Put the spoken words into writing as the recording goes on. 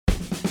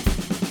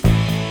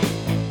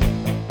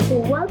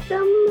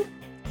Welcome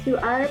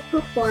to our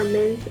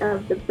performance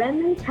of the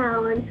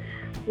Brementown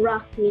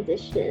Rock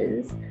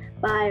Musicians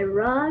by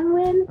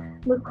Ronwin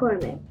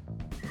McCormick.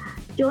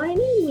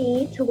 Joining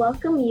me to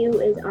welcome you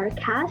is our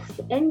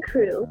cast and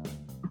crew.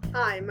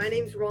 Hi, my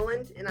name's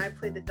Roland and I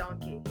play the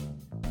donkey.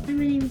 Hi,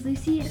 my name is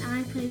Lucy and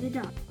I play the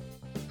dog.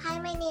 Hi,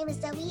 my name is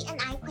Zoe and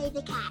I play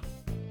the cat.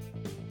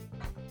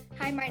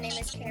 Hi, my name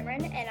is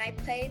Cameron and I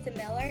play the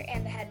miller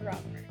and the head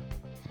robber.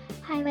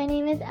 Hi, my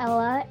name is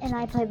Ella and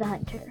I play the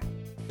hunter.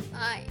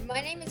 Hi, my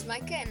name is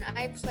Micah and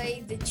I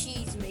play the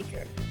cheese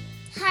maker.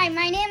 Hi,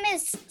 my name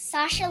is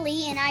Sasha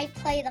Lee and I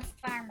play the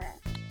farmer.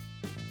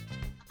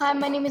 Hi,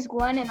 my name is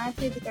Gwen and I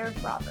play the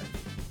earth robber.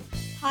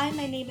 Hi,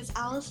 my name is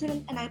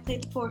Allison and I play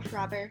the forest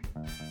robber.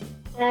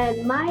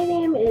 And my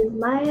name is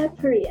Maya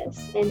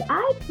Prius and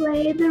I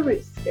play the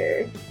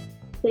rooster.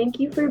 Thank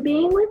you for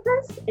being with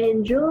us.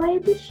 Enjoy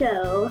the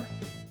show.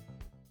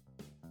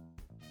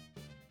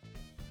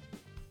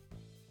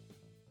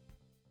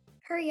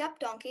 Hurry up,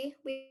 donkey.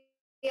 We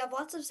have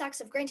lots of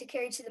sacks of grain to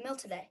carry to the mill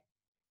today.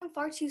 I'm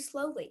far too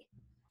slowly.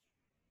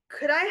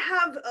 Could I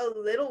have a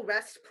little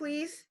rest,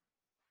 please?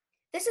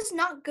 This is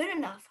not good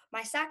enough.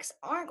 My sacks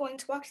aren't going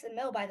to walk to the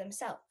mill by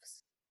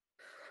themselves.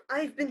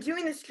 I've been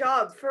doing this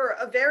job for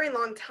a very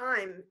long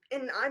time,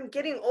 and I'm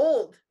getting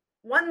old.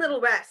 One little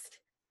rest.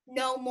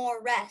 No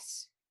more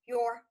rest.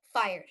 You're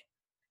fired.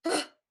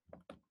 I've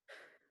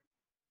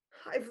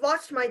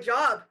lost my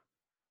job.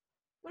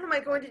 What am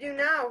I going to do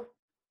now?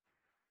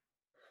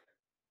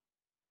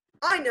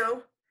 I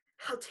know.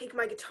 I'll take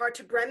my guitar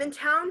to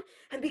Brementown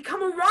and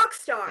become a rock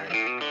star.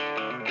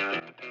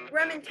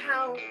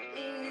 Brementown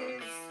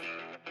is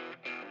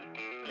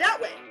that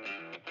way.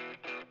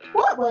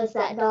 What was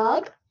that,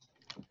 dog?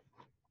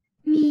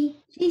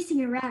 Me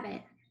chasing a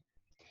rabbit.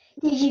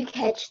 Did you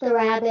catch the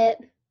rabbit?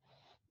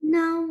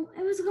 No,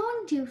 it was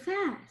going too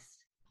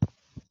fast.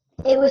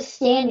 It was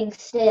standing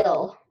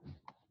still.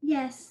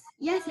 Yes,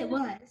 it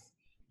was.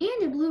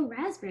 And it blew a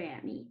raspberry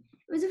at me.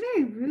 It was a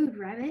very rude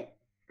rabbit.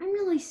 I'm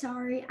really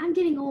sorry. I'm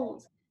getting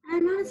old.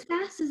 I'm not as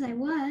fast as I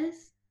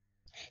was.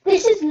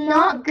 This is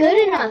not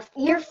good enough.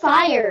 You're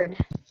fired.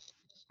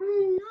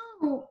 Oh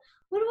no.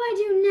 What do I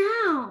do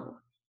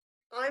now?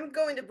 I'm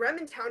going to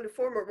Brementown to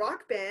form a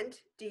rock band.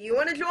 Do you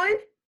want to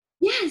join?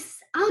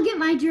 Yes, I'll get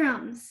my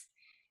drums.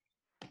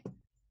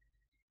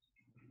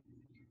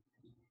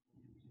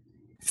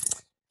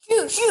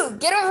 Shoo,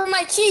 get over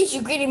my cheese,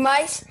 you greedy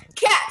mice.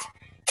 Cat,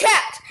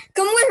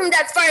 come away from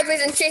that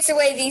fireplace and chase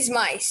away these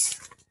mice.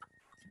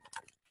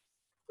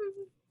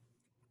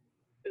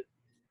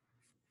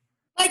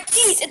 My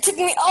cheese, it took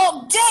me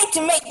all day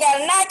to make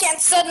that and I can't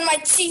sell in my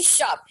cheese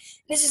shop.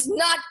 This is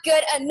not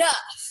good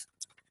enough.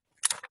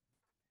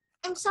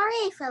 I'm sorry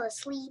I fell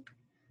asleep.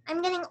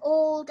 I'm getting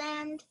old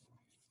and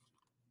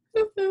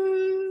I'm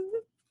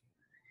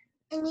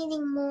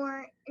needing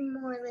more and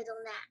more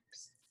little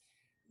naps.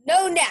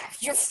 No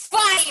naps, you're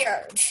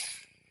fired.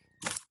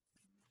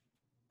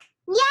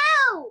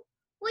 Yo!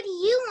 What do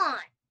you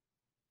want?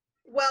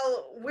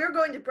 Well, we're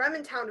going to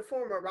Brementown to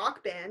form a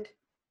rock band.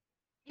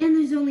 And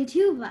there's only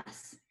 2 of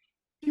us.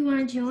 Do you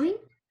want to join?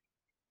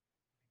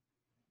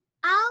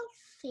 I'll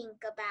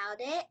think about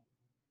it.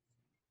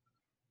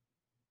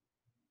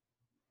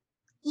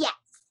 Yes.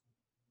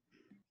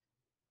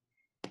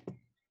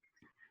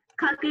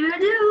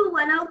 Cock-a-doodle,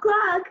 1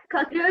 o'clock.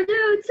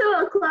 Cock-a-doodle,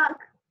 2 o'clock.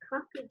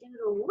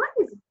 Cock-a-doodle, what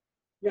is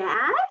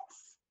that?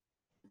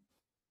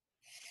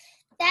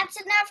 That's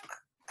enough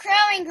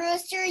crowing,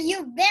 Rooster.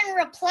 You've been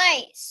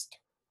replaced.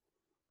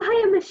 I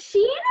am a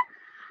machine?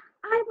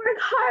 I work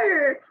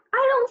harder.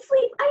 I don't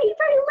sleep. I eat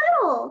very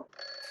little.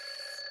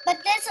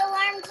 But this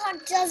alarm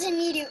clock doesn't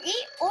need you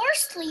eat or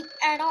sleep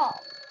at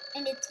all.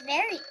 And it's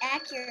very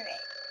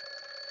accurate.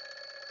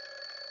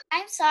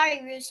 I'm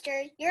sorry,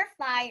 Rooster. You're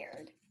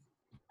fired.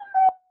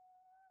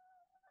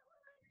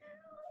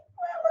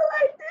 What will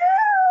I do?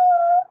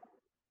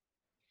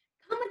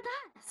 Come with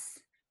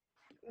us.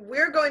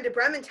 We're going to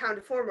Brementown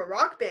to form a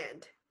rock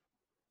band.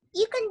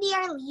 You can be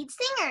our lead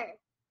singer.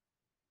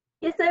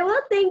 Yes, I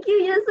will. Thank you.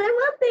 Yes, I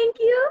will. Thank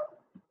you.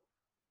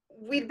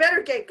 We'd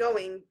better get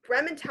going.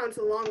 Brementown's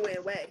a long way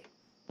away.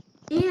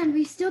 And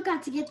we still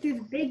got to get through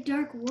the big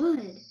dark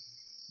wood.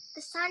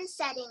 The sun's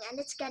setting and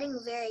it's getting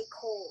very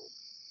cold.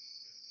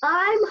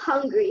 I'm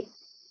hungry.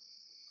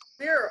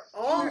 We're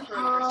all We're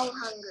hungry. all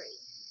hungry.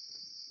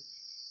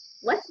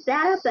 What's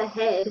that up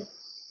ahead?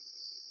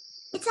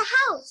 It's a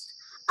house.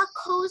 A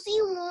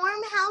cozy,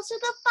 warm house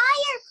with a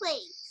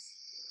fireplace.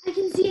 I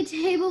can see a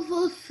table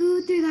full of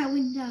food through that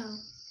window.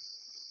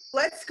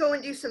 Let's go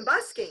and do some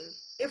busking.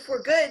 If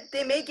we're good,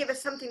 they may give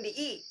us something to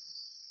eat.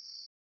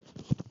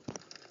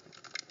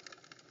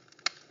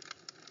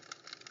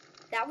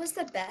 That was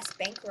the best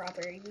bank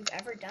robbery we've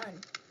ever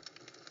done.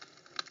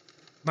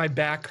 My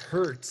back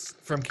hurts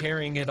from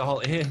carrying it all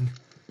in.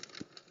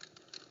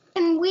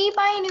 Can we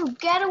buy a new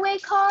getaway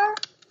car?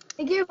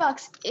 The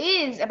gearbox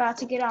is about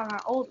to get on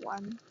our old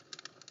one.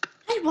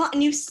 I want a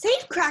new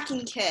safe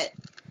cracking kit.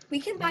 We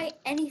can buy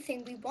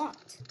anything we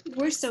want.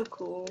 We're so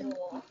cool.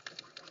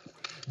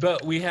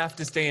 But we have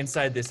to stay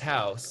inside this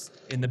house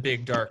in the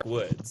big dark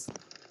woods.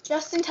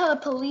 Just until the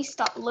police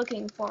stop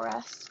looking for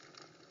us.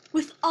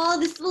 With all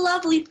this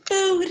lovely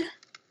food.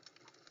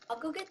 I'll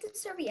go get the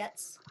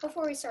serviettes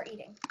before we start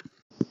eating.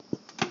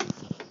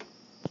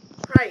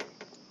 Right.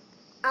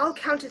 I'll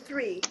count to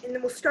 3, and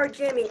then we'll start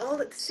jamming all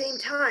at the same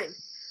time.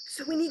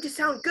 So we need to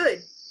sound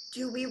good.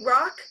 Do we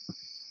rock?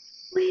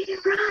 We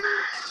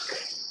rock.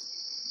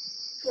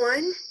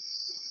 1,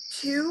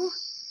 2,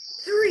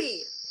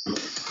 3.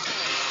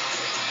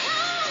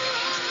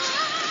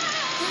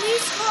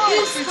 Police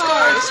cars! Police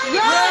cars,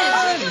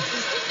 run!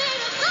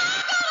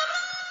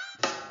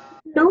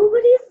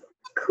 Nobody's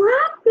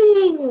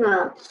clapping.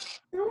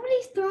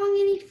 Nobody's throwing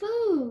any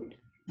food.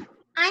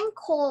 I'm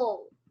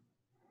cold.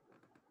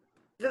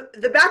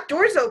 The back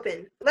door's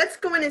open. Let's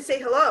go in and say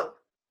hello.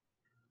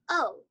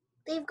 Oh,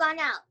 they've gone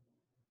out.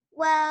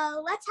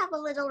 Well, let's have a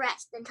little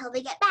rest until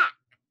they get back.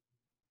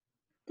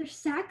 There's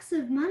sacks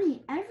of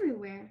money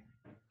everywhere.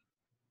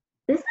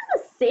 This is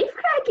a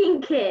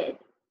safecracking kit.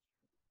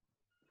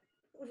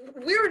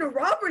 We're in a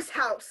robber's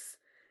house.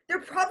 They're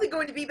probably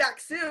going to be back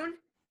soon.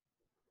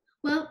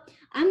 Well,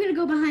 I'm gonna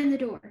go behind the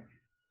door.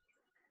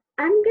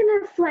 I'm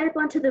gonna fly up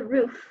onto the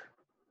roof.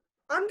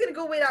 I'm gonna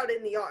go wait out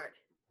in the yard.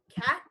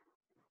 Cat?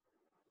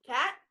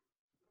 Cat?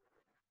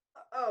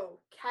 Oh,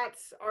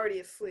 Cat's already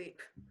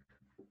asleep.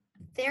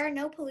 There are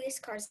no police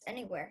cars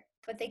anywhere,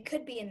 but they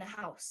could be in the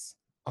house.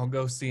 I'll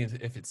go see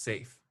if it's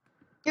safe.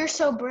 You're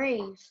so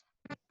brave.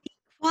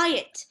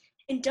 Quiet,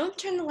 and don't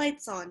turn the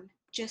lights on,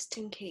 just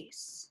in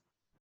case.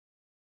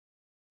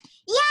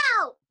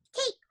 Yow!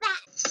 Take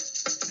that!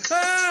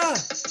 Ah!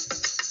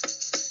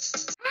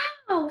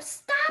 Ow,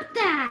 stop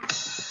that!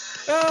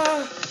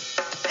 Ah!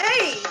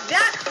 Hey,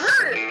 that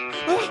hurt!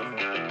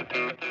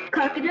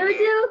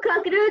 Cock-a-doodle-doo,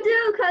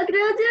 cock-a-doodle-doo,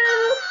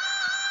 cock-a-doodle-doo.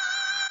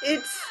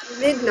 It's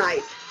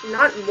midnight,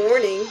 not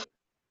morning.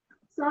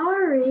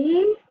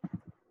 Sorry.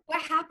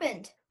 What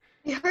happened?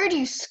 We heard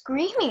you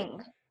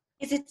screaming.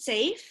 Is it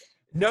safe?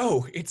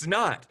 No, it's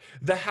not.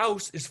 The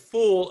house is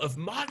full of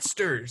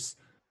monsters.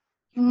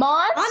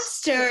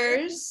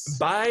 Monsters?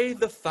 By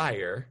the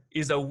fire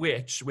is a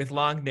witch with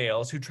long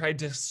nails who tried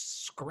to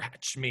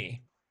scratch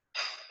me.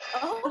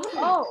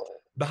 Oh.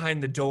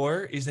 Behind the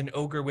door is an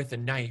ogre with a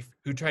knife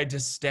who tried to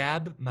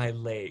stab my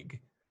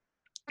leg.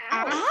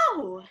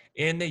 Ow!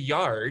 In the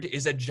yard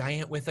is a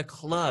giant with a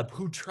club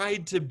who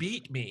tried to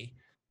beat me.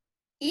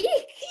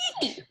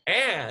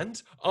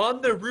 And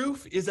on the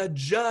roof is a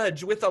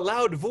judge with a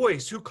loud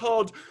voice who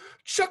called,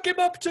 "Chuck him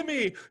up to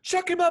me!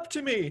 Chuck him up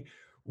to me!"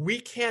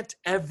 We can't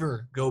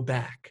ever go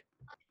back.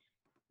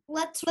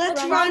 Let's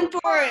run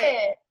for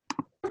it.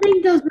 I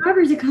think those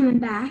robbers are coming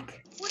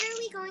back. What are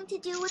we going to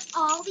do with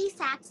all these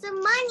sacks of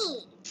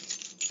money?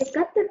 It's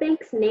got the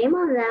bank's name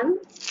on them.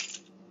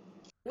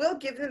 We'll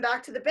give them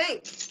back to the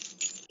bank.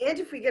 And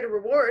if we get a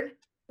reward,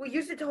 we'll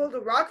use it to hold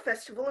a rock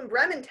festival in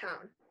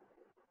Brementown.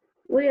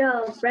 We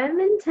are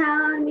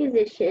Brementown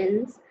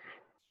musicians.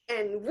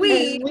 And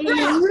we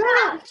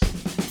rock!